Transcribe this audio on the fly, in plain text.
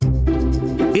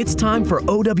It's time for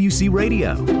OWC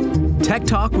Radio. Tech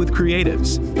Talk with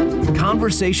Creatives.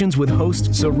 Conversations with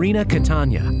host Serena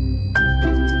Catania.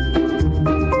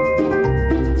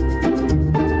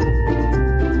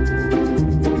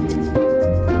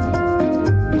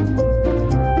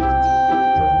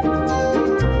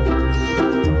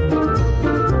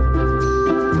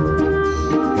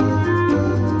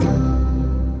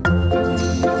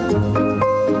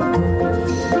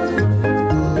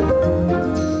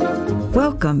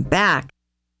 Welcome back.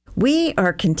 We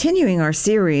are continuing our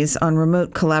series on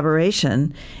remote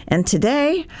collaboration, and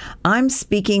today I'm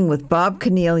speaking with Bob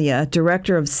Cornelia,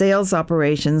 Director of Sales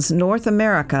Operations North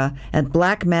America at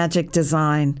Blackmagic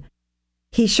Design.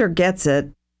 He sure gets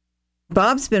it.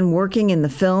 Bob's been working in the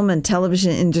film and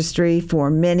television industry for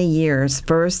many years,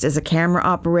 first as a camera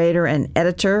operator and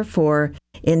editor for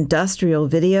industrial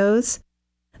videos,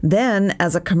 then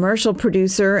as a commercial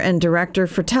producer and director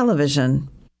for television.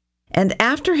 And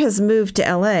after his move to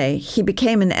LA, he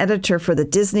became an editor for the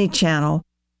Disney Channel,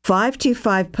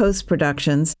 525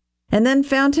 Post-Productions, and then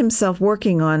found himself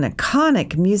working on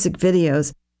iconic music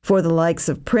videos for the likes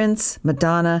of Prince,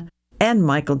 Madonna, and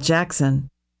Michael Jackson.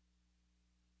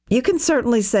 You can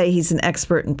certainly say he's an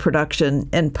expert in production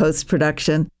and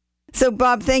post-production. So,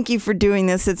 Bob, thank you for doing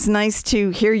this. It's nice to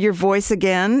hear your voice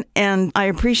again, and I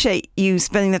appreciate you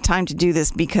spending the time to do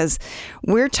this because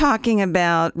we're talking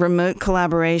about remote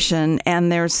collaboration,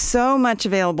 and there's so much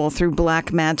available through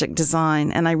Blackmagic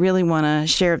Design, and I really want to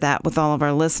share that with all of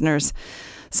our listeners.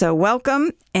 So,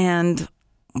 welcome, and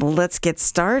let's get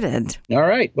started. All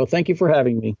right. Well, thank you for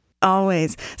having me.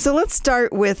 Always. So let's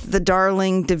start with the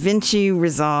darling DaVinci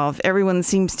Resolve. Everyone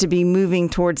seems to be moving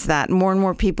towards that. More and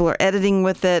more people are editing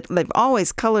with it. They've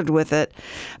always colored with it.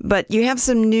 But you have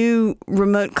some new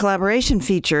remote collaboration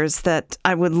features that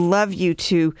I would love you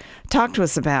to talk to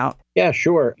us about. Yeah,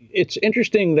 sure. It's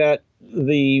interesting that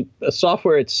the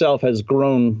software itself has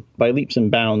grown by leaps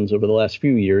and bounds over the last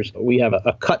few years. We have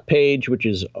a cut page, which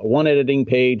is one editing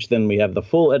page. Then we have the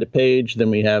full edit page.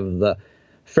 Then we have the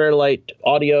Fairlight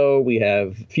audio, we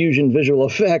have Fusion visual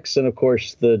effects, and of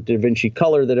course the DaVinci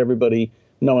Color that everybody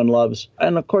know and loves,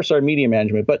 and of course our media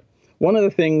management. But one of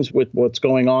the things with what's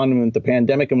going on with the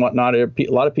pandemic and whatnot, a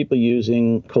lot of people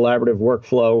using collaborative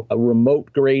workflow,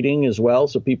 remote grading as well.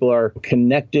 So people are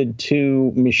connected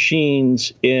to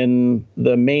machines in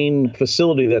the main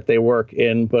facility that they work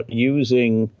in, but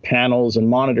using panels and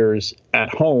monitors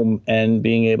at home and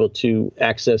being able to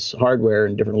access hardware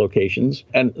in different locations.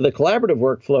 And the collaborative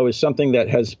workflow is something that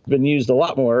has been used a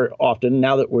lot more often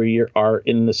now that we are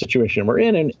in the situation we're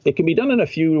in. And it can be done in a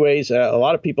few ways. A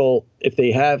lot of people, if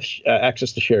they have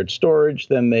access to shared storage,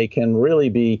 then they can really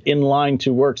be in line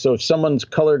to work. So if someone's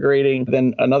color grading,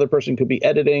 then another person could be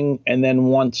editing. And then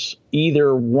once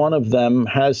either one of them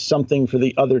has something for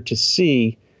the other to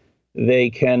see, they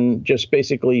can just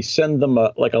basically send them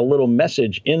a little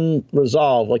message in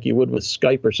Resolve, like you would with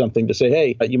Skype or something, to say,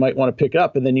 hey, you might want to pick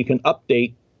up, and then you can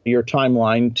update your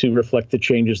timeline to reflect the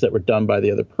changes that were done by the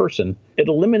other person. It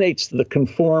eliminates the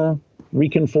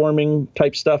reconforming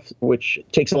type stuff, which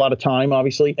takes a lot of time,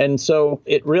 obviously. And so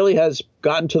it really has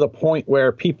gotten to the point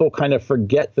where people kind of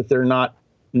forget that they're not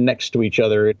next to each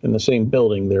other in the same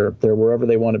building. They're wherever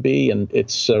they want to be. And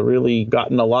it's really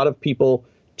gotten a lot of people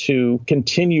to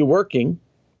continue working,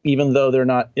 even though they're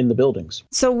not in the buildings.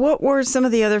 So what were some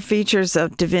of the other features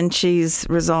of DaVinci's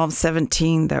Resolve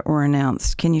 17 that were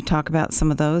announced? Can you talk about some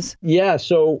of those? Yeah,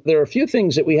 so there are a few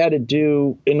things that we had to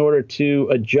do in order to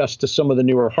adjust to some of the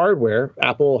newer hardware.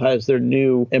 Apple has their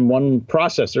new M1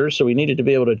 processors, so we needed to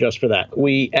be able to adjust for that.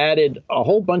 We added a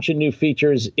whole bunch of new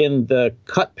features in the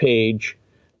cut page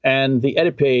and the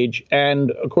edit page. And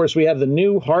of course, we have the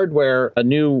new hardware, a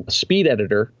new speed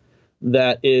editor,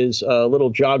 that is a little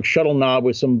jog shuttle knob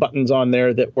with some buttons on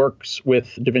there that works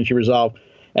with DaVinci Resolve.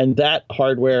 And that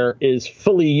hardware is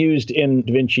fully used in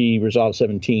DaVinci Resolve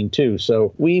 17 too.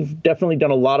 So we've definitely done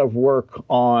a lot of work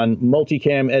on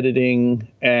multicam editing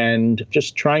and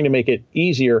just trying to make it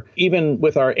easier. Even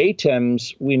with our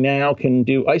ATEMs, we now can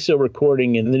do ISO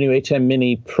recording in the new ATEM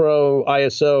Mini Pro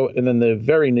ISO and then the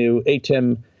very new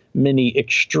ATEM Mini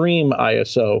Extreme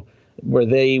ISO, where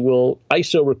they will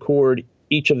ISO record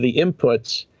each of the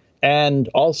inputs, and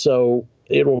also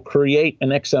it will create an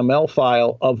XML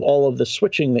file of all of the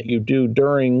switching that you do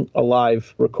during a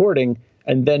live recording.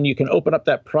 And then you can open up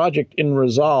that project in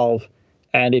Resolve,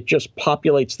 and it just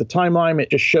populates the timeline. It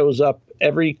just shows up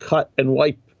every cut and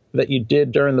wipe that you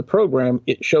did during the program.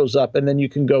 It shows up, and then you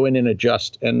can go in and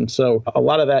adjust. And so a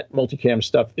lot of that multicam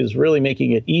stuff is really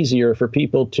making it easier for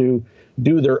people to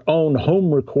do their own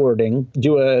home recording,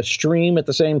 do a stream at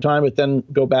the same time, but then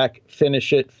go back,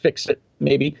 finish it, fix it,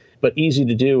 maybe, but easy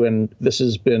to do. And this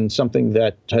has been something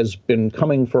that has been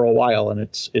coming for a while, and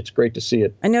it's great to see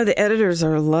it. I know the editors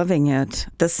are loving it.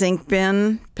 The sync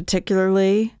bin,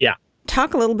 particularly. Yeah.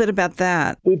 Talk a little bit about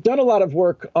that. We've done a lot of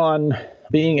work on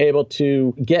being able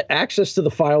to get access to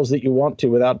the files that you want to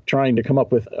without trying to come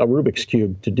up with a Rubik's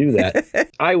Cube to do that.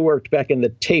 I worked back in the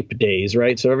tape days,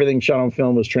 right? So everything shot on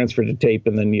film was transferred to tape,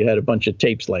 and then you had a bunch of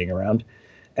tapes laying around.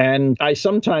 And I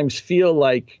sometimes feel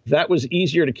like that was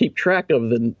easier to keep track of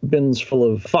than bins full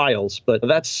of files. But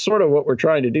that's sort of what we're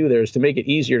trying to do there, is to make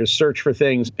it easier to search for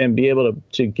things and be able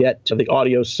to get the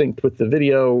audio synced with the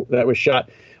video that was shot.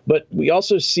 But we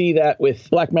also see that with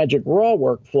Blackmagic RAW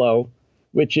workflow,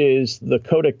 which is the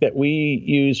codec that we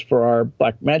use for our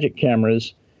Blackmagic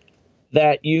cameras,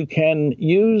 that you can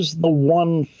use the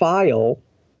one file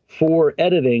for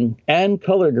editing and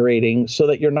color grading so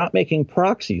that you're not making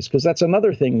proxies, because that's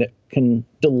another thing that can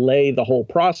delay the whole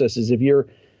process. Is if you're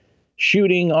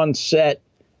shooting on set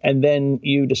and then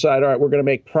you decide, all right, we're going to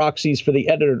make proxies for the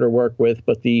editor to work with,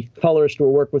 but the colorist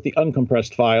will work with the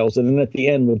uncompressed files, and then at the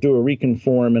end we'll do a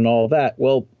reconform and all that.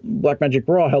 Well, Blackmagic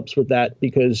RAW helps with that,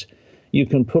 because you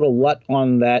can put a LUT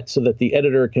on that so that the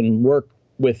editor can work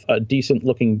with a decent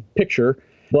looking picture.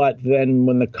 But then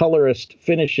when the colorist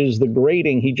finishes the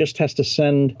grading, he just has to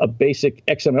send a basic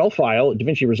XML file,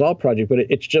 DaVinci Resolve project, but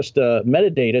it's just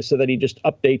metadata, so that he just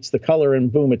updates the color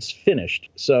and boom, it's finished.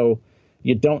 So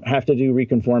you don't have to do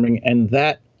reconforming. And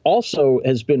that also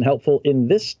has been helpful in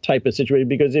this type of situation,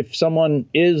 because if someone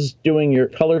is doing your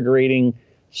color grading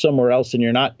somewhere else and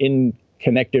you're not in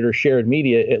connected or shared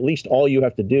media, at least all you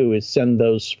have to do is send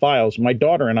those files. My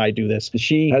daughter and I do this.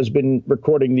 She has been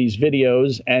recording these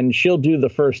videos, and she'll do the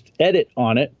first edit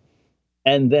on it,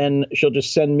 and then she'll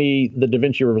just send me the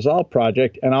DaVinci Resolve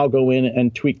project, and I'll go in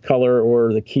and tweak color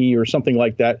or the key or something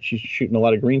like that. She's shooting a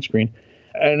lot of green screen.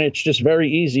 And it's just very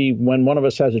easy. When one of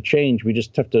us has a change, we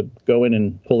just have to go in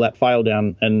and pull that file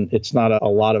down, and it's not a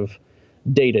lot of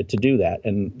data to do that.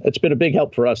 And it's been a big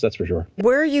help for us, that's for sure.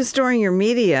 Where are you storing your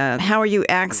media? How are you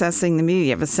accessing the media? You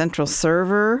have a central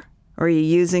server? Or are you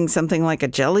using something like a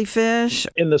Jellyfish?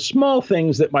 In the small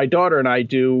things that my daughter and I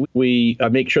do, we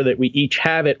make sure that we each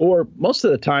have it, or most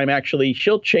of the time, actually,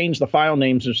 she'll change the file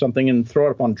names or something and throw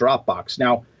it up on Dropbox.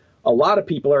 Now, a lot of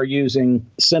people are using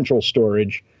central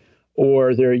storage,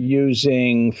 or they're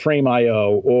using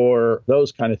Frame.io, or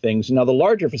those kind of things. Now, the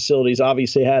larger facilities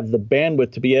obviously have the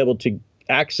bandwidth to be able to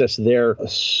access their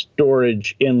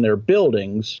storage in their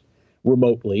buildings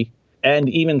remotely, and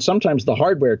even sometimes the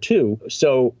hardware too.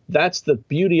 So that's the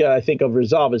beauty, I think, of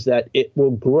Resolve, is that it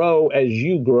will grow as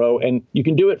you grow, and you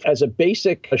can do it as a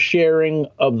basic sharing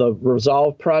of the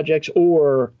Resolve projects,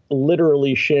 or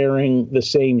literally sharing the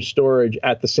same storage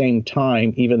at the same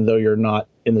time, even though you're not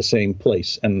in the same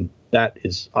place. And that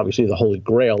is obviously the holy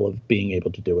grail of being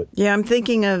able to do it. Yeah, I'm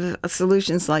thinking of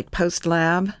solutions like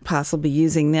PostLab, possibly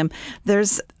using them.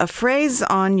 There's a phrase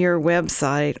on your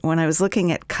website when I was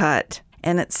looking at Cut,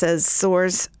 and it says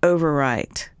source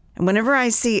overwrite. And whenever I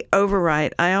see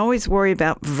overwrite, I always worry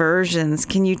about versions.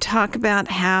 Can you talk about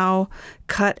how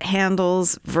Cut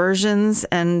handles versions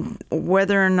and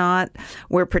whether or not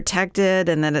we're protected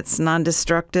and that it's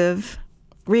non-destructive?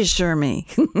 Reassure me.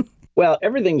 Well,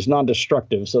 everything's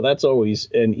non-destructive, so that's always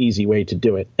an easy way to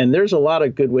do it. And there's a lot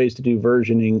of good ways to do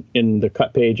versioning in the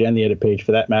Cut page and the Edit page,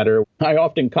 for that matter. I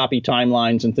often copy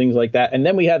timelines and things like that. And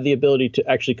then we have the ability to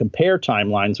actually compare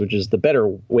timelines, which is the better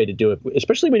way to do it,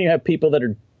 especially when you have people that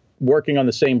are working on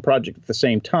the same project at the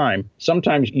same time.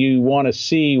 Sometimes you want to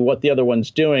see what the other one's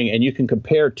doing, and you can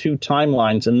compare two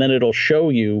timelines, and then it'll show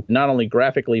you not only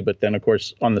graphically, but then, of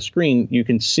course, on the screen, you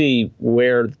can see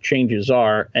where the changes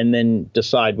are and then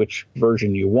decide which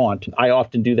version you want. I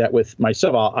often do that with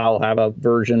myself. I'll have a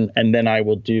version, and then I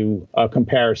will do a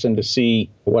comparison to see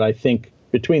what I think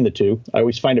between the two. I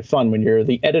always find it fun when you're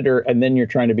the editor and then you're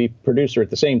trying to be producer at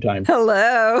the same time.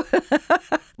 Hello.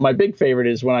 My big favorite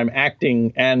is when I'm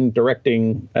acting and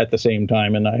directing at the same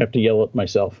time, and I have to yell at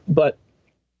myself. But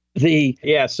the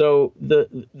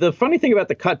funny thing about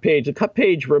the Cut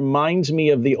page reminds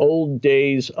me of the old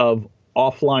days of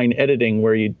offline editing,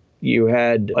 where you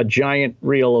had a giant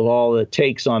reel of all the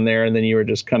takes on there, and then you were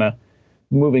just kind of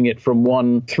moving it from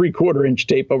one 3/4 inch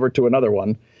tape over to another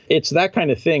one. It's that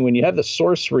kind of thing. When you have the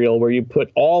source reel where you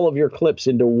put all of your clips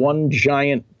into one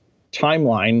giant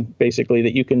timeline, basically,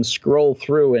 that you can scroll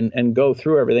through and go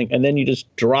through everything, and then you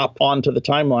just drop onto the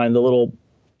timeline the little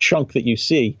chunk that you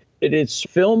see. It is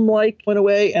film-like in a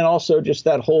way, and also just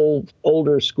that whole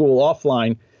older school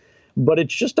offline. but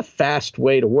it's just a fast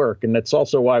way to work. And that's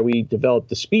also why we developed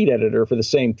the speed editor for the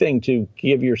same thing, to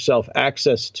give yourself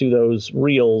access to those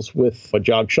reels with a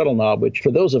jog shuttle knob, which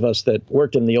for those of us that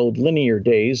worked in the old linear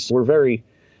days, we're very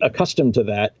accustomed to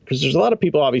that, because there's a lot of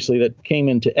people obviously that came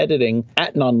into editing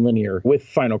at nonlinear with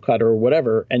Final Cut or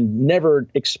whatever and never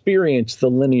experienced the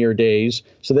linear days,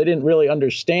 so they didn't really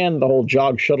understand the whole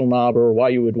jog shuttle knob or why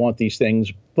you would want these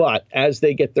things. But as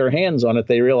they get their hands on it,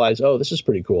 they realize, oh, this is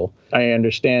pretty cool. I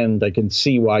understand. I can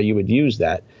see why you would use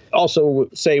that. Also,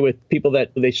 say with people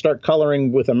that they start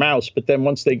coloring with a mouse, but then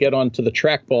once they get onto the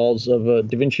trackballs of a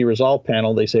DaVinci Resolve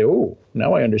panel, they say, oh,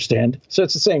 now I understand. So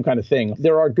it's the same kind of thing.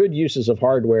 There are good uses of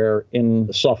hardware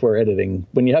in software editing.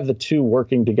 When you have the two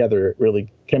working together, it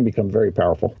really can become very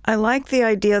powerful. I like the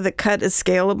idea that cut is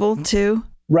scalable too.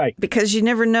 Right. Because you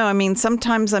never know. I mean,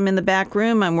 sometimes I'm in the back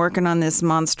room, I'm working on this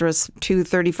monstrous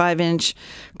 235-inch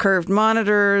curved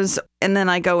monitors, and then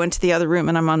I go into the other room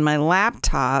and I'm on my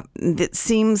laptop. It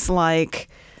seems like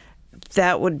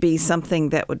that would be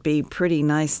something that would be pretty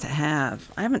nice to have.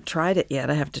 I haven't tried it yet.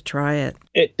 I have to try it.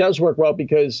 It does work well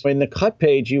because in the cut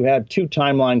page, you have two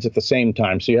timelines at the same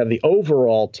time. So you have the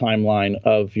overall timeline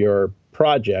of your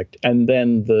project and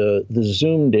then the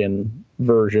zoomed in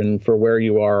version for where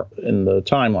you are in the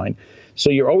timeline.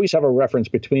 So you always have a reference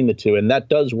between the two, and that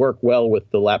does work well with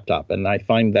the laptop, and I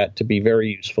find that to be very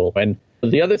useful. And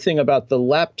the other thing about the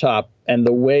laptop and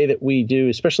the way that we do,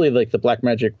 especially like the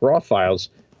Blackmagic RAW files,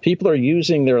 people are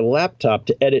using their laptop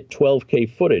to edit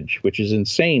 12K footage, which is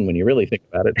insane when you really think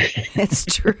about it. It's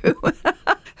true.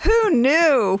 Who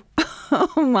knew?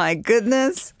 Oh, my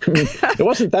goodness. It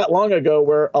wasn't that long ago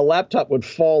where a laptop would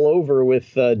fall over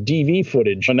with DV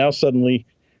footage. And now suddenly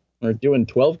we're doing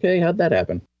 12K? How'd that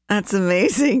happen? That's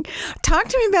amazing. Talk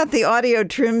to me about the audio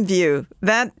trim view.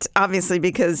 That obviously,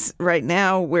 because right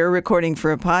now we're recording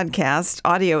for a podcast,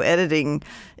 audio editing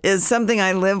is something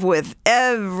I live with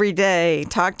every day.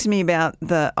 Talk to me about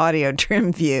the audio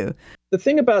trim view. The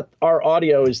thing about our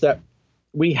audio is that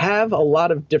we have a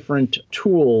lot of different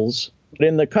tools.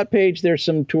 In the cut page, there's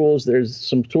some tools. There's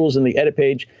some tools in the edit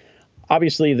page.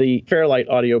 Obviously, the Fairlight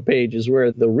audio page is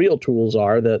where the real tools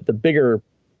are, the bigger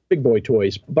big boy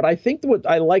toys. But I think what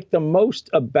I like the most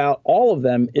about all of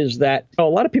them is that a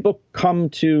lot of people come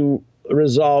to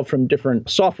Resolve from different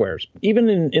softwares. Even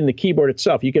in the keyboard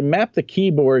itself, you can map the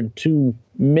keyboard to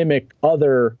mimic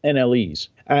other NLEs.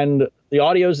 And the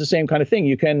audio is the same kind of thing.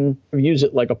 You can use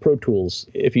it like a Pro Tools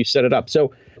if you set it up.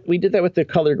 So we did that with the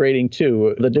color grading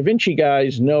too. The DaVinci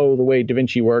guys know the way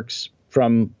DaVinci works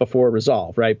from before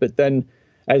Resolve, right? But then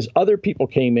as other people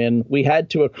came in, we had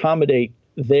to accommodate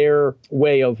their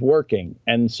way of working.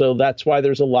 And so that's why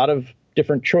there's a lot of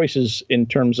different choices in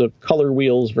terms of color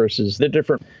wheels versus the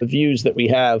different views that we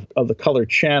have of the color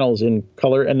channels in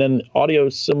color. And then audio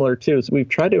is similar too. So we've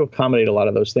tried to accommodate a lot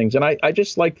of those things. And I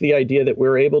just like the idea that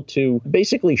we're able to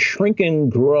basically shrink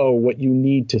and grow what you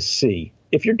need to see.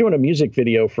 If you're doing a music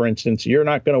video, for instance, you're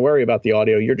not going to worry about the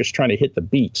audio. You're just trying to hit the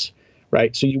beats,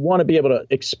 right? So you want to be able to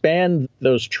expand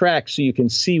those tracks so you can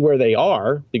see where they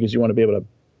are, because you want to be able to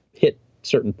hit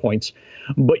certain points,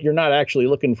 but you're not actually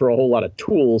looking for a whole lot of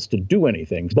tools to do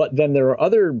anything. But then there are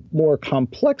other more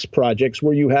complex projects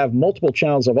where you have multiple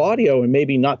channels of audio and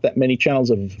maybe not that many channels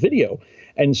of video.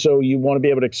 And so you want to be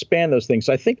able to expand those things.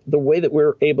 So I think the way that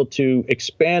we're able to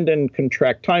expand and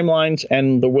contract timelines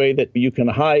and the way that you can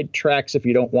hide tracks if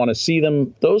you don't want to see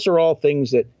them, those are all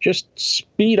things that just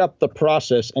speed up the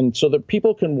process and so that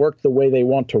people can work the way they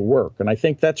want to work. And I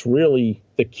think that's really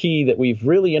the key that we've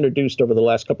really introduced over the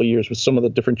last couple of years with some of the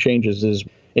different changes is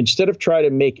instead of trying to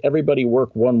make everybody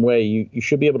work one way, you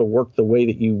should be able to work the way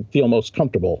that you feel most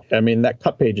comfortable. I mean, that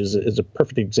cut page is a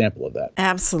perfect example of that.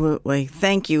 Absolutely.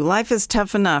 Thank you. Life is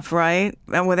tough enough, right?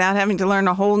 And without having to learn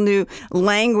a whole new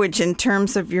language in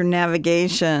terms of your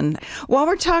navigation. While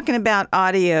we're talking about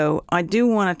audio, I do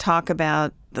want to talk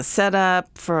about the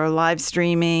setup for live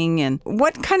streaming and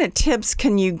what kind of tips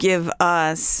can you give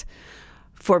us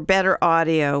for better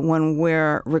audio when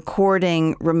we're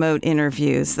recording remote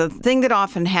interviews? The thing that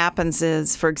often happens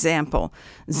is, for example,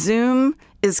 Zoom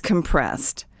is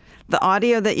compressed. The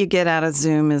audio that you get out of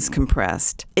Zoom is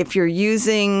compressed. If you're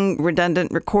using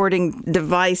redundant recording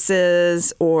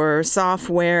devices or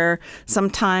software,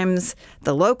 sometimes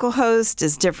the local host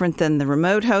is different than the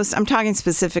remote host. I'm talking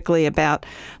specifically about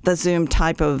the Zoom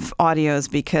type of audios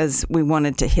because we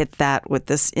wanted to hit that with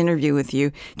this interview with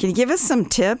you. Can you give us some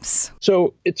tips?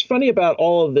 So it's funny about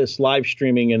all of this live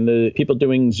streaming and the people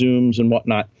doing Zooms and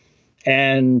whatnot.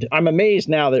 And I'm amazed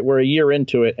now that we're a year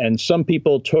into it, and some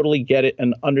people totally get it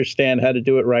and understand how to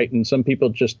do it right, and some people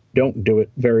just don't do it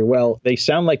very well. They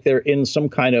sound like they're in some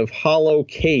kind of hollow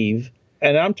cave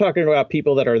And I'm talking about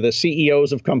people that are the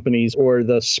CEOs of companies or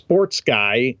the sports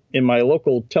guy in my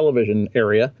local television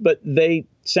area, but they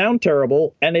sound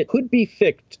terrible, and it could be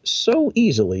fixed so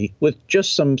easily with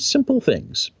just some simple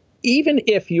things. Even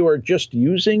if you are just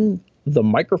using the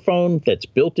microphone that's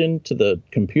built into the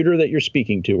computer that you're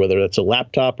speaking to, whether that's a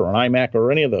laptop or an iMac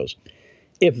or any of those,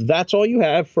 if that's all you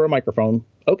have for a microphone,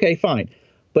 okay, fine.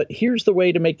 But here's the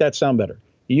way to make that sound better.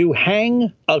 You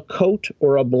hang a coat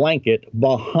or a blanket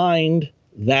behind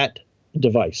that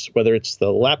device, whether it's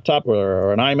the laptop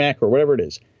or an iMac or whatever it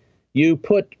is. You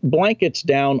put blankets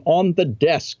down on the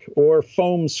desk or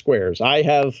foam squares. I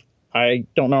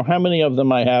don't know how many of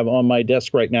them I have on my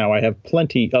desk right now. I have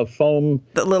plenty of foam.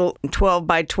 The little 12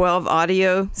 by 12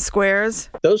 audio squares?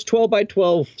 Those 12 by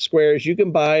 12 squares, you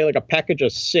can buy like a package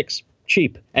of 6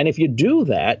 cheap. And if you do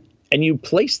that, and you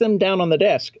place them down on the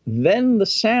desk, then the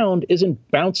sound isn't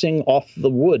bouncing off the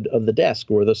wood of the desk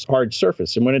or this hard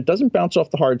surface. And when it doesn't bounce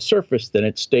off the hard surface, then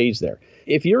it stays there.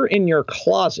 If you're in your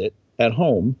closet at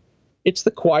home, it's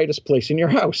the quietest place in your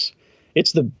house.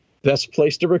 It's the best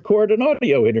place to record an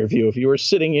audio interview if you were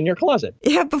sitting in your closet.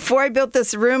 Yeah, before I built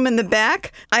this room in the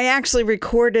back, I actually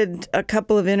recorded a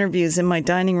couple of interviews in my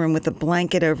dining room with a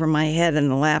blanket over my head and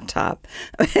the laptop.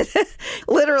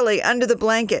 Literally under the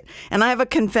blanket. And I have a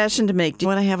confession to make. Do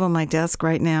you know what I have on my desk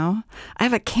right now? I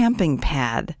have a camping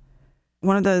pad.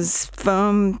 One of those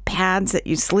foam pads that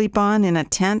you sleep on in a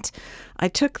tent. I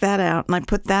took that out and I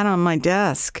put that on my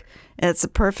desk. It's a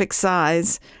perfect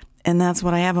size. And that's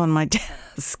what I have on my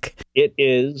desk. It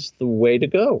is the way to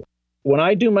go. When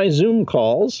I do my Zoom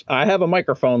calls, I have a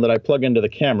microphone that I plug into the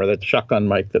camera, that's a shotgun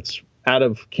mic that's out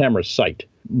of camera sight.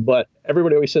 But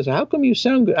everybody always says, how come you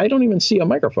sound good? I don't even see a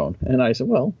microphone. And I said,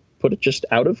 well, put it just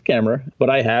out of camera. But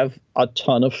I have a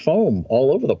ton of foam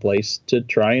all over the place to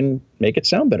try and make it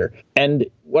sound better. And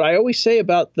what I always say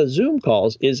about the Zoom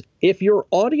calls is if your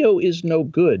audio is no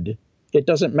good, it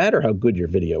doesn't matter how good your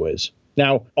video is.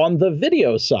 Now, on the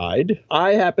video side,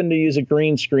 I happen to use a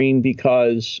green screen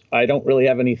because I don't really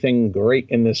have anything great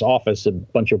in this office, a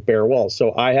bunch of bare walls.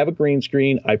 So I have a green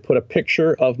screen. I put a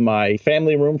picture of my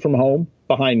family room from home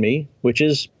behind me, which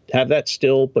is have that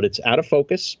still, but it's out of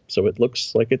focus. So it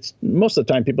looks like it's most of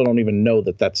the time people don't even know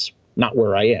that that's not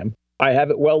where I am. I have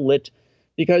it well lit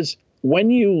because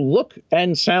when you look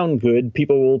and sound good,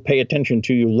 people will pay attention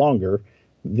to you longer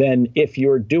than if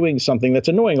you're doing something that's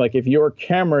annoying. Like if your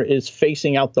camera is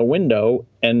facing out the window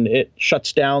and it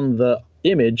shuts down the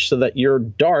image so that you're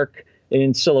dark and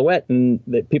in silhouette and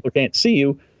that people can't see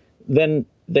you, then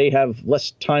they have less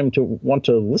time to want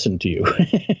to listen to you.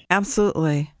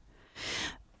 Absolutely.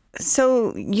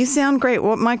 So you sound great.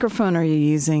 What microphone are you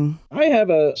using? I have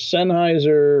a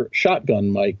Sennheiser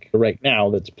shotgun mic right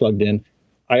now that's plugged in.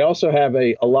 I also have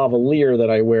a lavalier that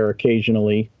I wear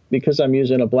occasionally because I'm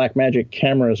using a Blackmagic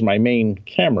camera as my main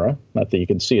camera. Not that you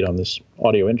can see it on this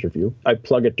audio interview. I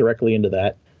plug it directly into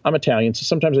that. I'm Italian, so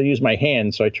sometimes I use my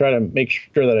hand, so I try to make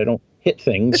sure that I don't hit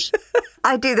things.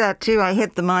 I do that too. I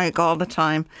hit the mic all the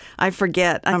time. I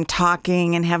forget I'm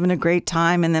talking and having a great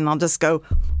time, and then I'll just go,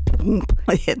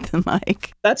 I hit the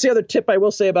mic. That's the other tip I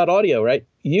will say about audio, right?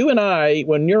 You and I,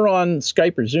 when you're on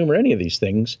Skype or Zoom or any of these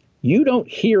things, you don't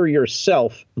hear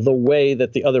yourself the way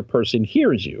that the other person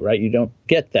hears you, right? You don't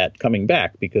get that coming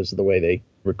back because of the way they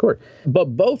record.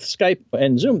 But both Skype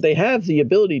and Zoom, they have the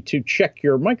ability to check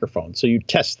your microphone. So you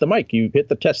test the mic, you hit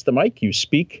the test the mic, you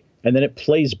speak, and then it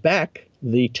plays back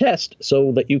the test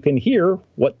so that you can hear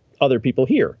what other people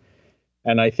hear.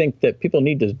 And I think that people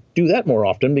need to do that more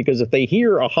often because if they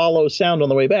hear a hollow sound on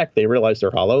the way back, they realize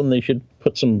they're hollow and they should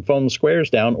put some foam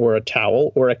squares down or a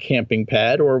towel or a camping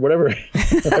pad or whatever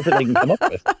they can come up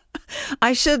with.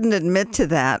 I shouldn't admit to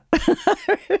that.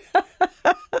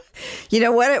 You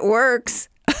know what? It works.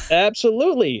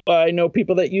 Absolutely. I know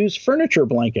people that use furniture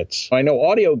blankets. I know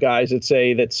audio guys that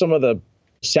say that some of the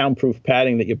soundproof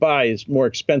padding that you buy is more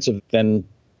expensive than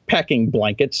packing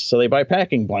blankets, so they buy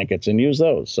packing blankets and use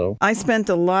those. So I spent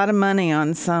a lot of money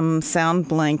on some sound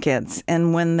blankets,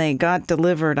 and when they got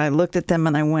delivered, I looked at them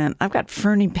and I went, I've got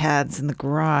Fernie pads in the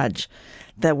garage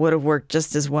that would have worked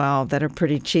just as well, that are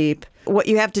pretty cheap. What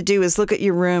you have to do is look at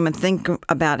your room and think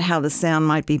about how the sound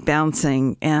might be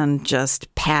bouncing and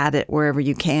just pad it wherever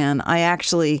you can. I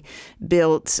actually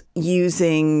built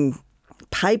using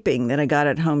piping that I got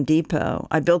at Home Depot.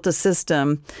 I built a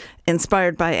system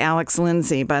inspired by Alex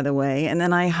Lindsay, by the way, and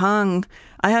then I hung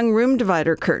room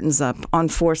divider curtains up on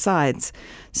 4 sides.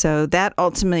 So that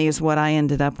ultimately is what I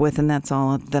ended up with, and that's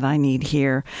all that I need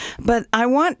here. But I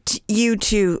want you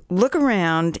to look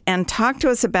around and talk to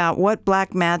us about what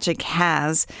Blackmagic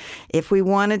has if we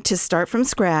wanted to start from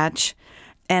scratch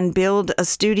and build a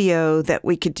studio that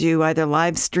we could do either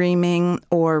live streaming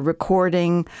or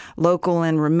recording local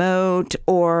and remote,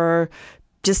 or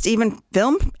just even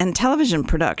film and television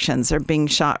productions are being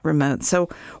shot remote. So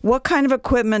what kind of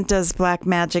equipment does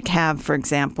Blackmagic have, for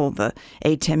example, the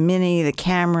ATEM Mini, the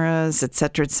cameras, et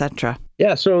cetera, et cetera?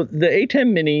 Yeah, so the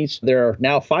ATEM Minis, there are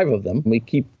now 5 of them. We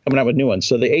keep coming out with new ones.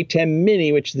 So the ATEM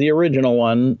Mini, which is the original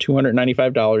one,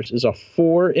 $295, is a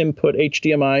 4-input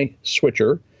HDMI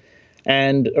switcher.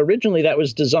 And originally that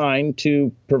was designed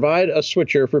to provide a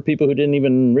switcher for people who didn't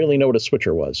even really know what a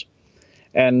switcher was.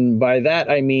 And by that,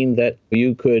 I mean that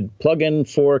you could plug in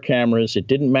 4 cameras. It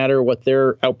didn't matter what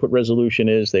their output resolution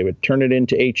is. They would turn it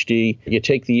into HD. You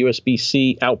take the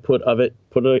USB-C output of it,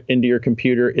 put it into your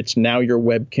computer. It's now your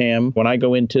webcam. When I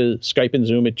go into Skype and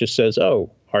Zoom, it just says, oh,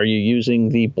 are you using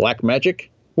the Blackmagic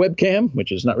webcam,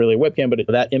 which is not really a webcam, but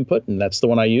it's that input, and that's the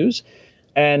one I use.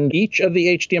 And each of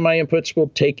the HDMI inputs will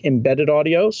take embedded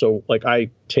audio. So like I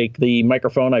take the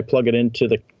microphone, I plug it into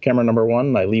the camera number 1,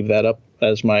 and I leave that up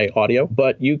as my audio.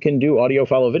 But you can do audio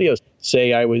follow videos.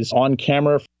 Say I was on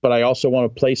camera, but I also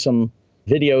want to play some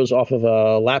videos off of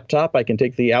a laptop. I can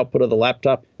take the output of the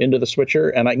laptop into the switcher,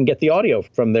 and I can get the audio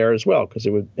from there as well, because it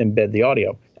would embed the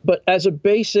audio. But as a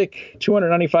basic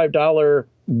 $295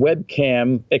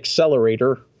 webcam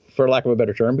accelerator, for lack of a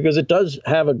better term, because it does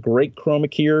have a great chroma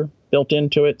keyer built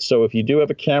into it. So if you do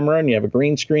have a camera and you have a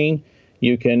green screen,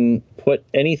 you can put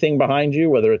anything behind you,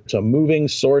 whether it's a moving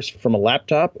source from a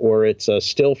laptop or it's a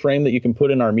still frame that you can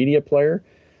put in our media player.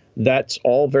 That's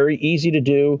all very easy to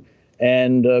do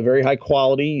and very high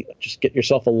quality. Just get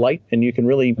yourself a light and you can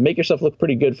really make yourself look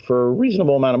pretty good for a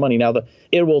reasonable amount of money. Now,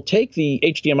 it will take the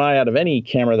HDMI out of any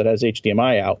camera that has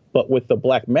HDMI out, but with the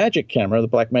Blackmagic camera, the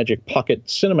Blackmagic Pocket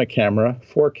Cinema camera,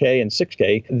 4K and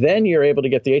 6K, then you're able to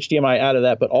get the HDMI out of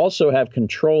that, but also have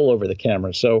control over the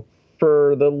camera. So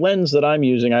for the lens that I'm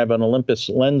using, I have an Olympus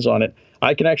lens on it.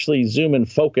 I can actually zoom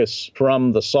and focus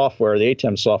from the software, the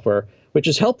ATEM software, which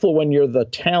is helpful when you're the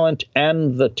talent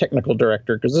and the technical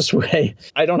director, because this way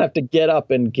I don't have to get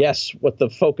up and guess what the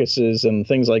focus is and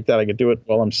things like that. I could do it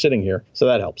while I'm sitting here. So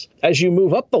that helps. As you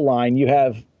move up the line, you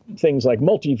have things like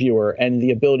multi-viewer and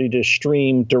the ability to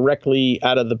stream directly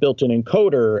out of the built-in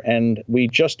encoder. And we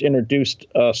just introduced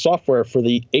software for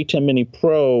the ATEM Mini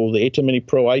Pro, the ATEM Mini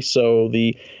Pro ISO,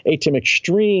 the ATEM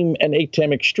Extreme and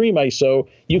ATEM Extreme ISO.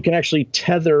 You can actually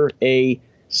tether a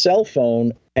cell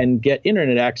phone and get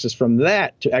internet access from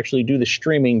that to actually do the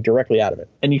streaming directly out of it.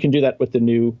 And you can do that with the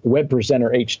new Web Presenter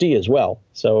HD as well.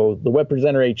 So the Web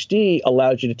Presenter HD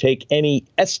allows you to take any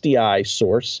SDI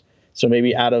source, so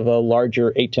maybe out of a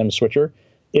larger ATEM switcher,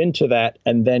 into that,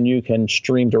 and then you can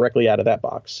stream directly out of that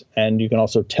box. And you can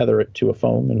also tether it to a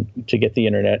phone and to get the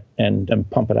internet and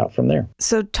pump it out from there.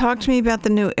 So talk to me about the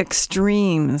new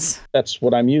Extremes. That's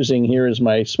what I'm using here as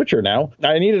my switcher now.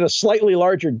 I needed a slightly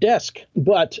larger desk,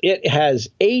 but it has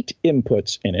 8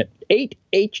 inputs in it, 8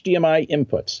 HDMI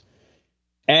inputs.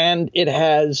 And it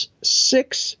has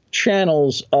 6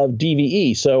 channels of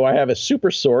DVE. So I have a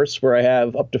super source where I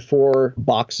have up to 4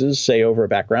 boxes, say, over a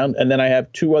background. And then I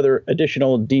have 2 other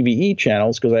additional DVE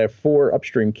channels because I have 4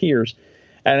 upstream keyers.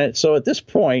 And so at this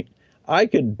point, I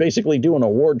could basically do an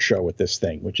award show with this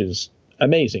thing, which is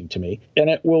amazing to me.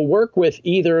 And it will work with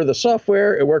either the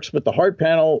software, it works with the hard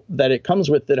panel that it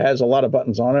comes with that has a lot of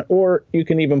buttons on it, or you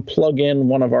can even plug in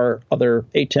one of our other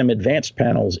ATEM advanced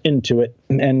panels into it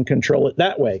and control it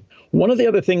that way. One of the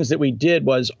other things that we did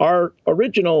was our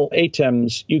original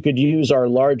ATEMs, you could use our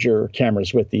larger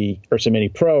cameras with the Ursa Mini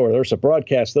Pro or Ursa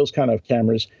Broadcast, those kind of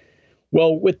cameras.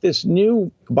 Well, with this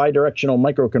new bidirectional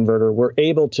microconverter, we're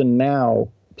able to now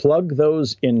plug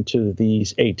those into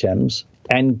these ATEMs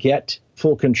and get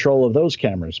full control of those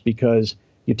cameras, because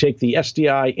you take the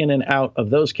SDI in and out of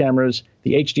those cameras,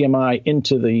 the HDMI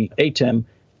into the ATEM,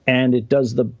 and it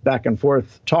does the back and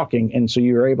forth talking. And so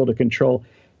you're able to control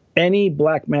any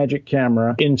Blackmagic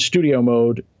camera in studio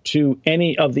mode to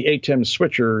any of the ATEM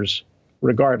switchers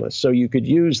regardless. So you could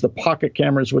use the pocket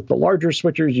cameras with the larger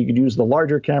switchers. You could use the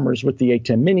larger cameras with the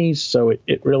ATEM Minis. So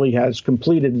it really has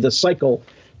completed the cycle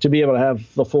to be able to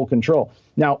have the full control.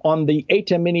 Now, on the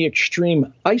ATEM Mini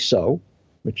Extreme ISO,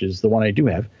 which is the one I do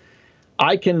have,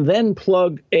 I can then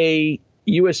plug a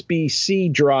USB-C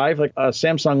drive, like a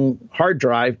Samsung hard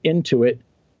drive, into it.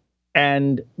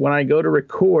 And when I go to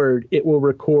record, it will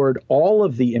record all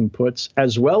of the inputs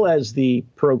as well as the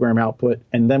program output.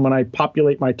 And then when I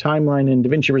populate my timeline in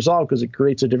DaVinci Resolve, because it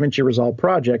creates a DaVinci Resolve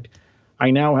project,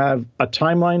 I now have a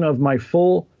timeline of my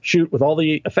full shoot with all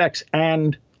the effects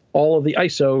and all of the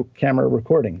ISO camera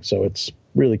recording. So it's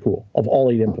really cool, of all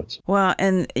 8 inputs. Wow.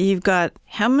 And you've got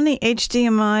how many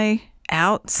HDMI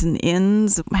outs and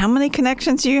ins? How many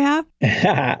connections do you have?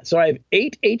 So I have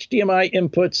 8 HDMI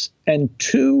inputs and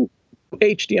 2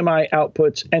 HDMI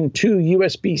outputs and 2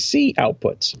 USB-C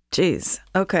outputs. Jeez.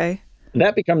 Okay.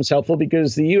 That becomes helpful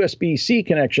because the USB-C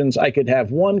connections, I could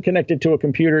have one connected to a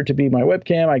computer to be my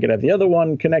webcam. I could have the other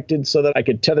one connected so that I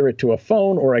could tether it to a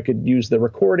phone, or I could use the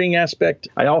recording aspect.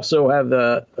 I also have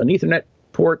an Ethernet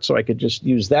port, so I could just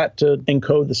use that to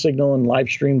encode the signal and live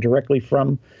stream directly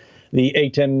from the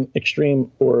A10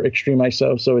 Extreme or Extreme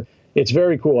ISO. So it's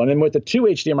very cool. And then with the 2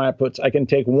 HDMI outputs, I can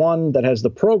take one that has the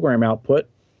program output,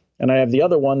 and I have the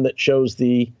other one that shows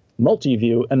the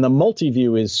multi-view, and the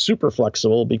multi-view is super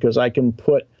flexible because I can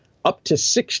put up to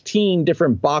 16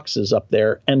 different boxes up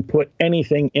there and put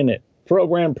anything in it.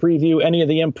 Program, preview, any of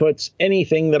the inputs,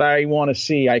 anything that I want to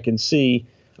see, I can see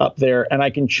up there, and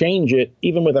I can change it.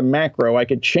 Even with a macro, I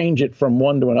could change it from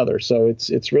one to another. So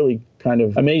it's really kind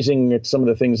of amazing at some of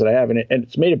the things that I have in it, and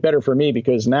it's made it better for me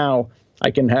because now I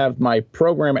can have my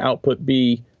program output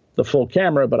be the full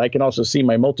camera, but I can also see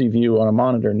my multi-view on a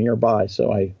monitor nearby,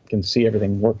 so I can see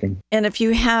everything working. And if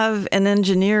you have an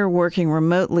engineer working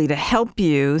remotely to help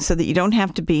you so that you don't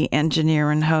have to be engineer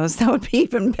and host, that would be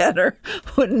even better,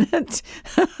 wouldn't it?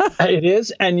 It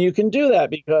is, and you can do that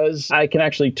because I can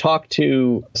actually talk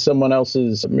to someone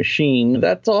else's machine.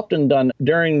 That's often done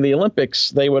during the Olympics.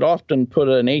 They would often put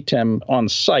an ATEM on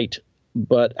site,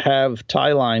 but have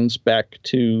tie lines back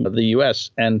to the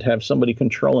U.S. and have somebody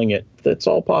controlling it. That's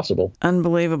all possible.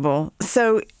 Unbelievable.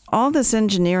 So all this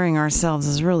engineering ourselves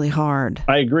is really hard.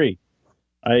 I agree.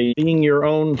 Being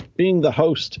the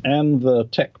host and the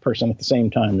tech person at the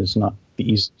same time is not the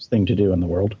easiest thing to do in the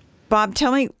world. Bob,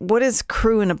 tell me, what is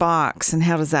Crew in a Box and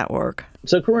how does that work?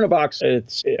 So Crew in a Box,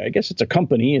 I guess it's a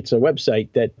company, it's a website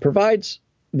that provides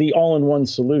the all-in-one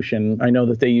solution. I know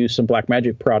that they use some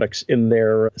Blackmagic products in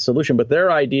their solution, but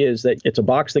their idea is that it's a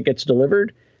box that gets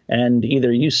delivered, and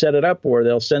either you set it up or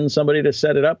they'll send somebody to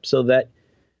set it up so that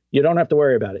you don't have to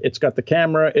worry about it. It's got the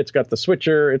camera, it's got the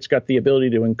switcher, it's got the ability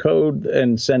to encode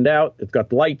and send out, it's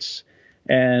got lights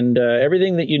and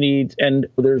everything that you need. And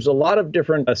there's a lot of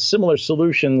different similar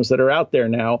solutions that are out there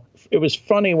now. It was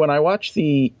funny when I watched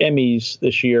the Emmys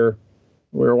this year,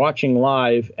 we were watching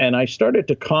live, and I started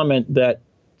to comment that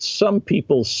some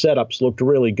people's setups looked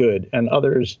really good and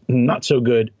others not so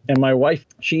good. And my wife,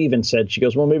 she even said, she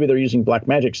goes, well, maybe they're using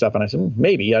Blackmagic stuff. And I said,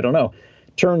 maybe, I don't know.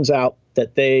 Turns out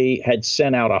that they had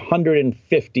sent out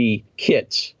 150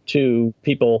 kits to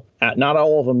people. Not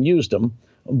all of them used them,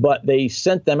 but they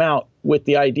sent them out with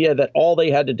the idea that all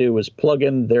they had to do was plug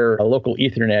in their local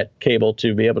Ethernet cable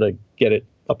to be able to get it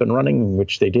up and running,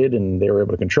 which they did, and they were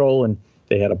able to control. And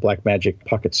they had a Blackmagic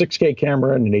Pocket 6K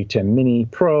camera and an A10 Mini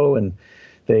Pro, and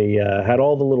they had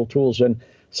all the little tools. And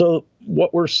so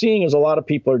what we're seeing is a lot of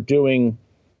people are doing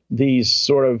these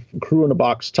sort of Crew in a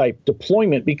Box type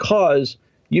deployment because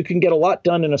you can get a lot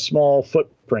done in a small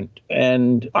footprint.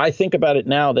 And I think about it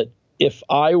now that if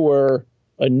I were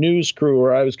a news crew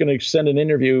or I was going to send an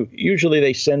interview, usually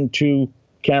they send 2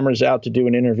 cameras out to do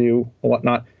an interview and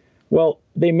whatnot. Well,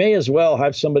 they may as well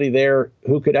have somebody there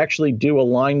who could actually do a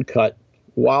line cut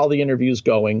while the interview's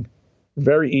going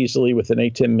very easily with an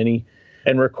A10 Mini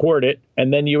and record it.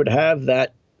 And then you would have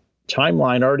that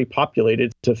timeline already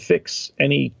populated to fix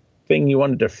anything you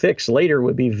wanted to fix later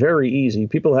would be very easy.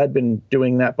 People had been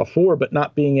doing that before, but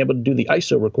not being able to do the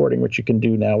ISO recording, which you can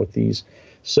do now with these.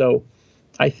 So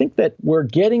I think that we're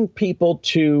getting people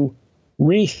to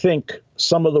rethink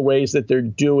some of the ways that they're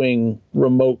doing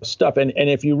remote stuff. And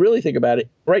if you really think about it,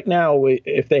 right now,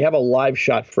 if they have a live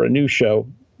shot for a news show,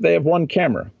 they have one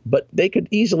camera, but they could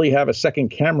easily have a second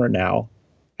camera now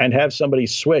and have somebody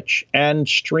switch and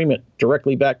stream it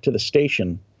directly back to the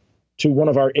station to one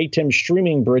of our ATEM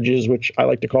streaming bridges, which I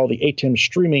like to call the ATEM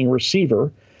streaming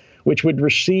receiver, which would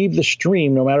receive the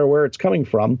stream no matter where it's coming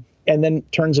from, and then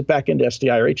turns it back into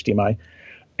SDI or HDMI.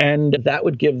 And that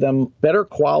would give them better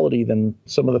quality than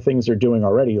some of the things they're doing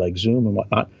already, like Zoom and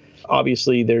whatnot.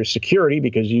 Obviously, there's security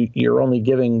because you're only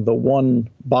giving the one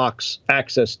box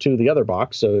access to the other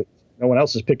box, so no one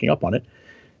else is picking up on it.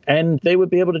 And they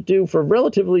would be able to do, for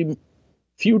relatively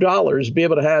few dollars, be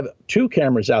able to have 2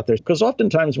 cameras out there. Because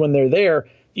oftentimes when they're there,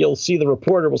 you'll see the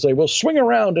reporter will say, well, swing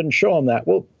around and show them that.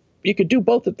 Well, you could do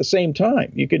both at the same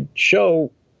time. You could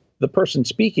show the person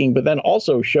speaking, but then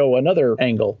also show another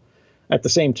angle at the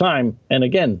same time. And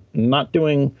again, not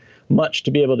doing much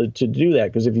to be able to do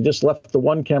that. Because if you just left the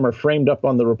one camera framed up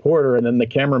on the reporter and then the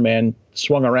cameraman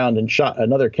swung around and shot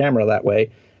another camera that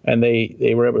way, and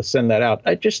they were able to send that out.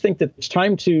 I just think that it's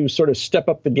time to sort of step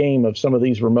up the game of some of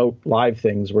these remote live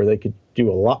things where they could do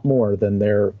a lot more than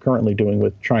they're currently doing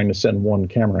with trying to send one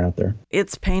camera out there.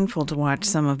 It's painful to watch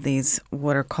some of these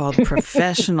what are called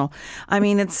professional. I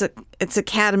mean, it's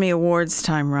Academy Awards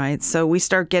time, right? So we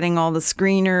start getting all the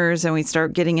screeners and we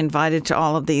start getting invited to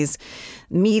all of these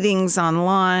meetings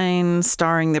online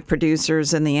starring the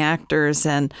producers and the actors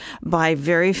and by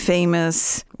very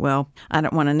famous, well, I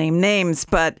don't want to name names,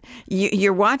 but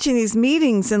you're watching these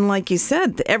meetings and like you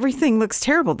said, everything looks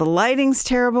terrible. The lighting's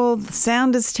terrible. The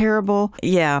sound is terrible.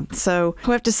 Yeah. So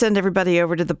we have to send everybody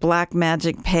over to the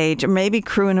Blackmagic page or maybe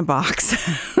Crew in a Box.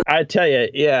 I tell you,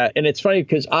 yeah. And it's funny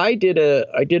because I did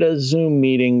a Zoom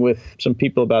meeting with some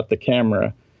people about the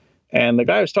camera. And the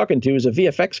guy I was talking to is a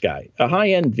VFX guy, a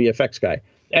high-end VFX guy.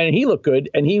 And he looked good.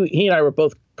 And he and I were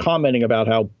both commenting about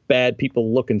how bad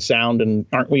people look and sound. And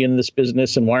aren't we in this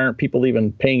business? And why aren't people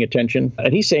even paying attention?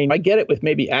 And he's saying, I get it with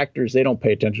maybe actors. They don't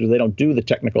pay attention. They don't do the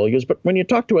technical. He goes, but when you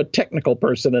talk to a technical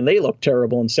person and they look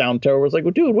terrible and sound terrible, it's like,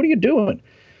 well, dude, what are you doing?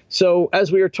 So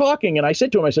as we were talking, and I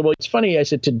said to him, I said, well, it's funny. I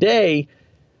said, today,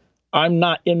 I'm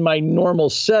not in my normal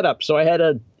setup. So I had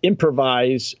to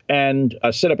improvise and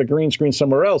set up a green screen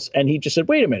somewhere else. And he just said,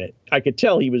 wait a minute. I could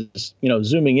tell he was,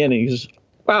 zooming in. And he says,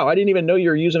 wow, I didn't even know you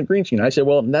were using a green screen. I said,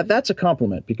 well, that's a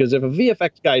compliment because if a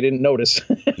VFX guy didn't notice.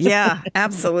 Yeah,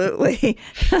 absolutely.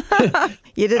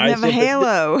 You didn't have a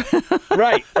halo.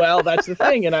 Right. Well, that's the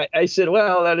thing. And I said,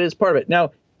 well, that is part of it.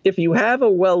 Now, if you have a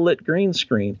well-lit green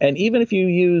screen, and even if you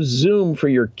use Zoom for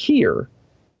your keyer,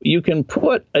 you can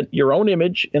put your own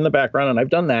image in the background, and I've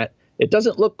done that. It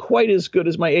doesn't look quite as good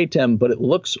as my ATEM, but it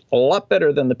looks a lot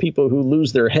better than the people who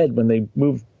lose their head when they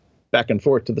move back and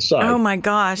forth to the side. Oh, my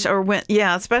gosh.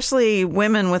 Especially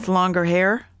women with longer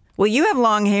hair. Well, you have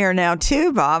long hair now,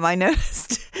 too, Bob. I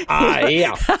noticed.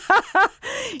 Yeah.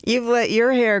 You've let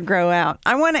your hair grow out.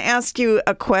 I want to ask you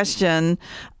a question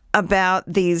about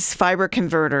these fiber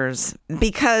converters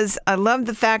because I love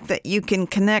the fact that you can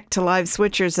connect to live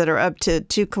switchers that are up to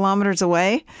 2 kilometers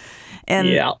away. And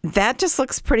that just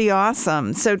looks pretty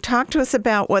awesome. So talk to us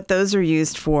about what those are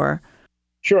used for.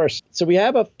 Sure. So we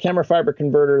have a camera fiber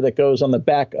converter that goes on the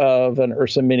back of an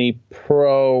Ursa Mini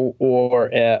Pro or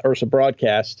Ursa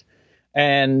Broadcast.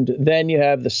 And then you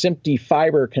have the SMPTE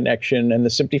fiber connection. And the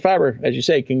SMPTE fiber, as you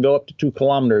say, can go up to 2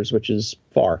 kilometers, which is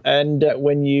far. And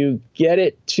when you get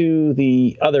it to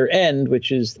the other end,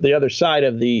 which is the other side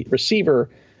of the receiver,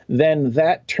 then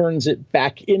that turns it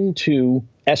back into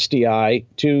SDI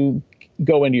to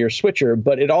go into your switcher,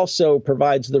 but it also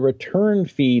provides the return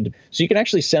feed. So you can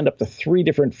actually send up to 3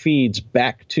 different feeds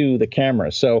back to the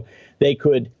camera. So they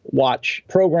could watch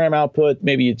program output.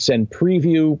 Maybe you'd send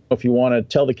preview if you want to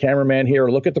tell the cameraman here,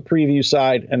 look at the preview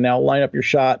side and now line up your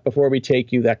shot before we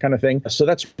take you, that kind of thing. So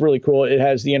that's really cool. It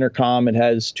has the intercom. It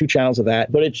has 2 channels of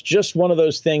that, but it's just one of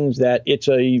those things that it's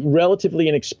a relatively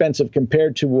inexpensive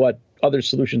compared to what other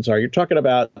solutions are. You're talking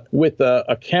about with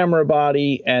a camera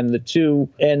body and the 2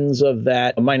 ends of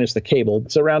that minus the cable.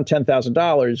 It's around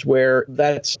 $10,000, where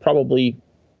that's probably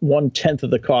 1/10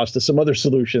 of the cost of some other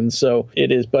solutions. So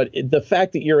it is, but the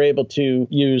fact that you're able to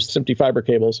use SMPTE fiber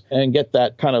cables and get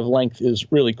that kind of length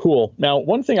is really cool. Now,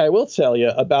 one thing I will tell you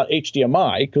about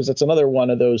HDMI, because it's another one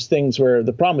of those things where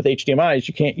the problem with HDMI is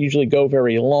you can't usually go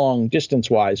very long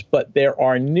distance-wise, but there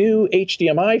are new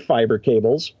HDMI fiber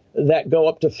cables that go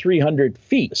up to 300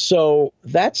 feet. So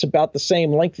that's about the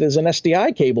same length as an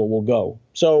SDI cable will go.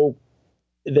 So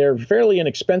they're fairly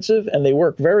inexpensive and they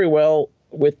work very well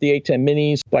with the ATEM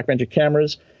minis, Blackmagic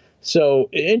cameras. So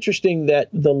interesting that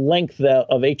the length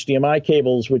of HDMI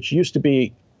cables, which used to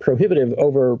be prohibitive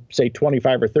over, say,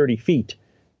 25 or 30 feet,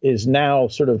 is now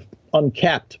sort of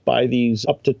uncapped by these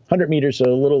up to 100 meters, so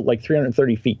a little like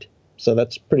 330 feet. So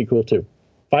that's pretty cool, too.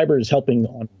 Fiber is helping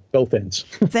on both ends.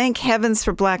 Thank heavens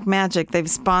for Blackmagic. They've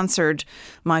sponsored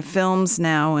my films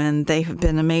now, and they have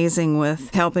been amazing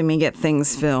with helping me get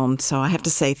things filmed. So I have to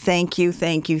say thank you to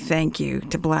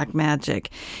Blackmagic.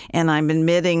 And I'm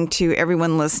admitting to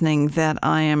everyone listening that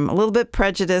I am a little bit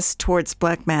prejudiced towards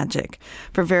Blackmagic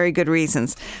for very good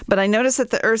reasons. But I noticed that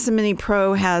the Ursa Mini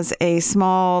Pro has a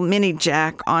small mini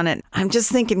jack on it. I'm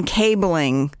just thinking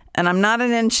cabling, and I'm not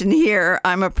an engineer.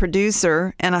 I'm a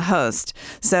producer and a host.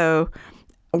 So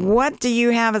what do you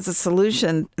have as a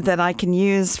solution that I can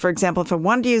use? For example, if I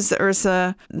wanted to use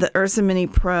the Ursa Mini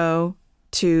Pro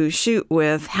to shoot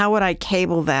with, how would I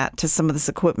cable that to some of this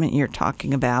equipment you're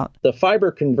talking about? The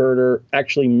fiber converter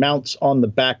actually mounts on the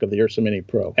back of the Ursa Mini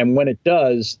Pro. And when it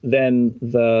does, then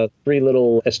the 3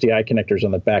 little SDI connectors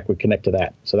on the back would connect to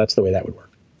that. So that's the way that would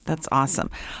work. That's awesome.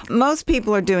 Most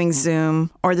people are doing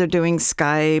Zoom, or they're doing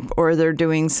Skype, or they're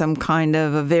doing some kind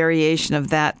of a variation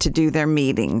of that to do their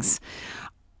meetings.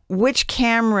 Which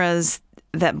cameras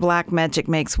that Blackmagic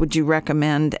makes would you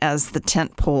recommend as the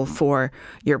tentpole for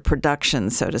your production,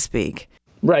 so to speak?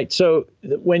 Right. So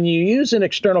when you use an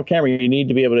external camera, you need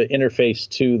to be able to interface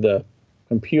to the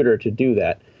computer to do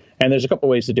that. And there's a couple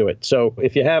ways to do it. So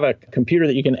if you have a computer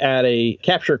that you can add a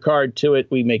capture card to it,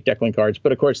 we make Decklink cards.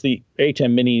 But of course, the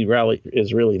ATEM Mini Rally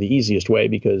is really the easiest way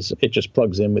because it just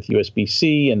plugs in with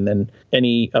USB-C, and then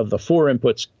any of the 4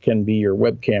 inputs can be your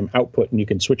webcam output, and you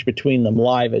can switch between them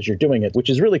live as you're doing it, which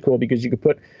is really cool because you could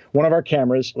put one of our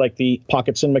cameras, like the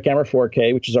Pocket Cinema Camera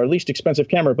 4K, which is our least expensive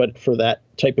camera, but for that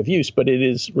type of use, but it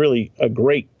is really a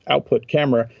great output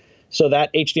camera. So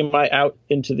that HDMI out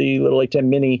into the little ATEM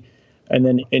Mini and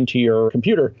then into your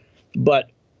computer. But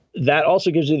that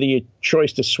also gives you the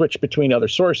choice to switch between other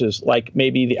sources, like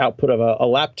maybe the output of a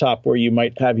laptop where you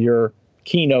might have your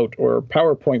Keynote or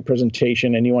PowerPoint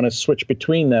presentation and you want to switch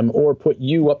between them, or put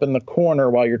you up in the corner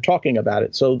while you're talking about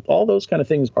it. So all those kind of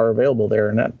things are available there,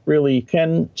 and that really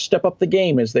can step up the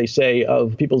game, as they say,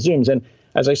 of people's Zooms. And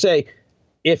as I say,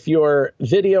 if your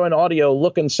video and audio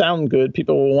look and sound good,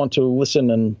 people will want to listen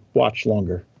and watch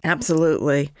longer.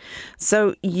 Absolutely.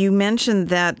 So you mentioned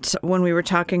that when we were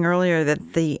talking earlier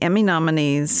that the Emmy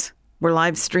nominees were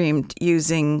live streamed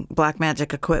using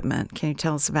Blackmagic equipment. Can you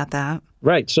tell us about that?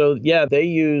 Right. So, yeah, they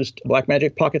used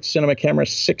Blackmagic Pocket Cinema Camera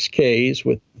 6Ks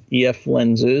with EF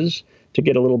lenses to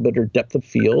get a little better depth of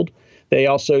field. They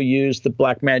also used the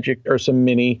Blackmagic Ursa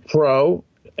Mini Pro,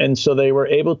 and so they were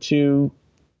able to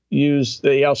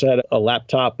they also had a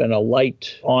laptop and a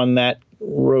light on that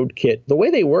Rode kit. The way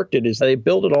they worked it is they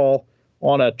built it all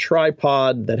on a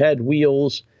tripod that had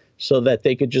wheels so that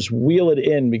they could just wheel it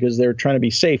in, because they were trying to be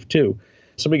safe too.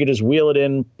 So we could just wheel it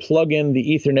in, plug in the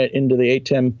Ethernet into the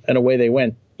ATEM, and away they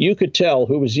went. You could tell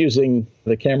who was using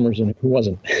the cameras and who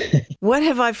wasn't. What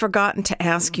have I forgotten to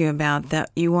ask you about that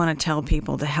you want to tell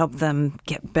people to help them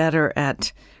get better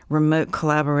at remote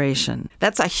collaboration?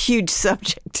 That's a huge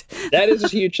subject. That is a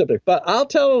huge subject. But I'll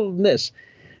tell them this.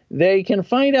 They can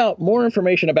find out more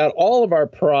information about all of our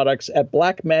products at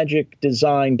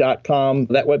blackmagicdesign.com.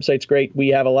 That website's great. We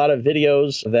have a lot of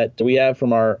videos that we have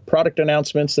from our product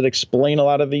announcements that explain a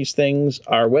lot of these things.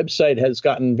 Our website has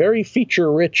gotten very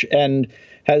feature-rich and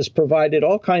has provided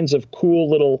all kinds of cool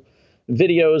little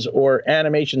videos or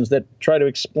animations that try to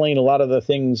explain a lot of the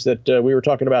things that we were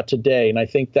talking about today. And I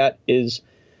think that is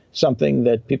something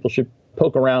that people should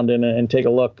poke around in and take a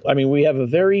look. I mean, we have a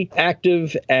very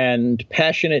active and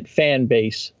passionate fan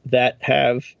base that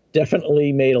have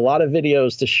definitely made a lot of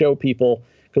videos to show people,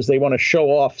 because they want to show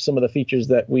off some of the features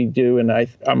that we do. And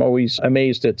I'm always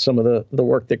amazed at some of the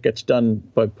work that gets done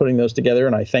by putting those together.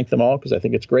 And I thank them all because I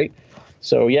think it's great.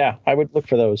 So, yeah, I would look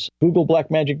for those. Google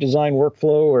Blackmagic Design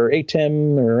Workflow or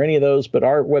ATEM or any of those. But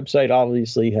our website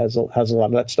obviously has a lot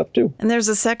of that stuff, too. And there's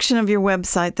a section of your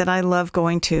website that I love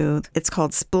going to. It's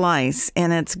called Splice,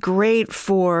 and it's great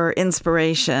for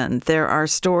inspiration. There are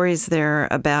stories there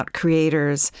about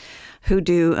creators who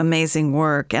do amazing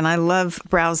work. And I love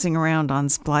browsing around on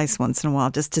Splice once in a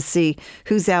while just to see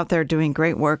who's out there doing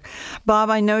great work. Bob,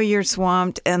 I know you're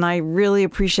swamped, and I really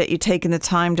appreciate you taking the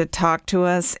time to talk to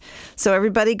us. So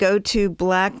everybody go to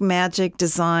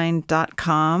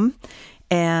blackmagicdesign.com.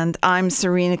 And I'm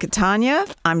Serena Catania.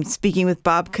 I'm speaking with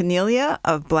Bob Cornelia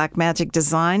of Blackmagic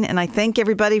Design. And I thank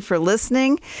everybody for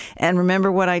listening. And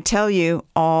remember what I tell you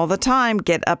all the time,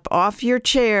 get up off your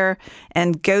chair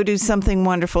and go do something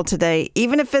wonderful today,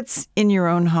 even if it's in your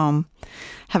own home.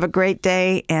 Have a great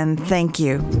day, and thank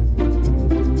you.